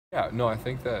Yeah, no, I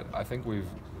think we've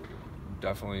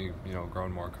definitely,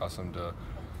 grown more accustomed to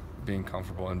being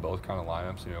comfortable in both kind of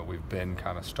lineups. We've been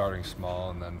kind of starting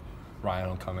small, and then Ryan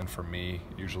will come in for me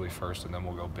usually first, and then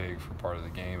we'll go big for part of the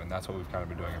game, and that's what we've kind of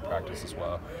been doing in practice as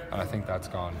well. And I think that's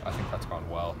gone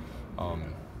well.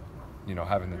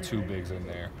 Having the two bigs in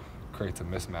there creates a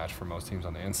mismatch for most teams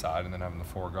on the inside, and then having the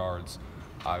four guards,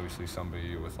 obviously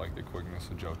somebody with like the quickness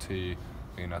of Joe T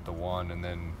being at the one, and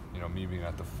then me being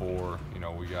at the four.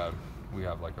 We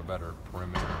have like a better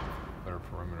perimeter kind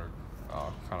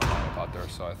of lineup out there.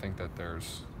 So I think that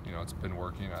there's it's been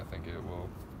working. I think it will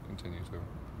continue to.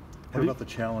 What about the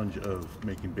challenge of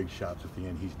making big shots at the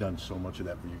end? He's done so much of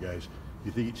that for you guys.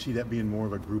 Do you see that being more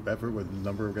of a group effort with a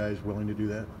number of guys willing to do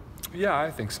that? Yeah, I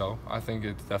think so. I think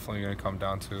it's definitely going to come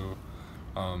down to,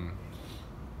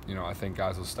 I think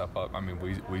guys will step up. I mean,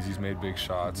 Weezy's made big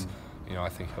shots. Mm-hmm. I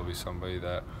think he'll be somebody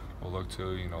that we'll look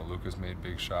to. Luka's made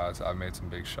big shots. I've made some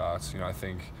big shots. I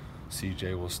think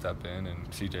CJ will step in,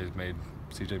 and CJ made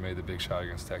the big shot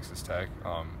against Texas Tech.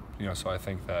 So I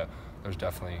think that there's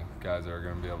definitely guys that are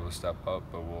going to be able to step up,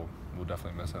 but we'll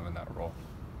definitely miss him in that role.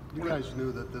 You guys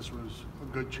knew that this was a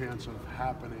good chance of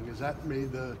happening. Has that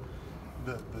made the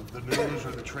news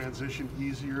or the transition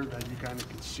easier, that you kind of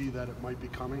could see that it might be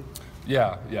coming?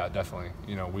 Yeah, definitely.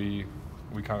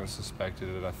 We kind of suspected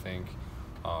it, I think,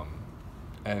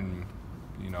 and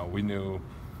we knew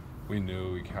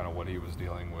kind of what he was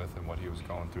dealing with and what he was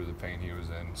going through, the pain he was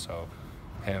in. So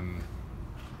him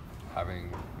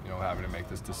having to make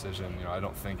this decision, I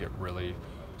don't think it really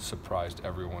surprised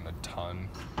everyone a ton,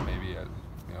 maybe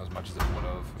as much as it would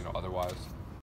have, otherwise.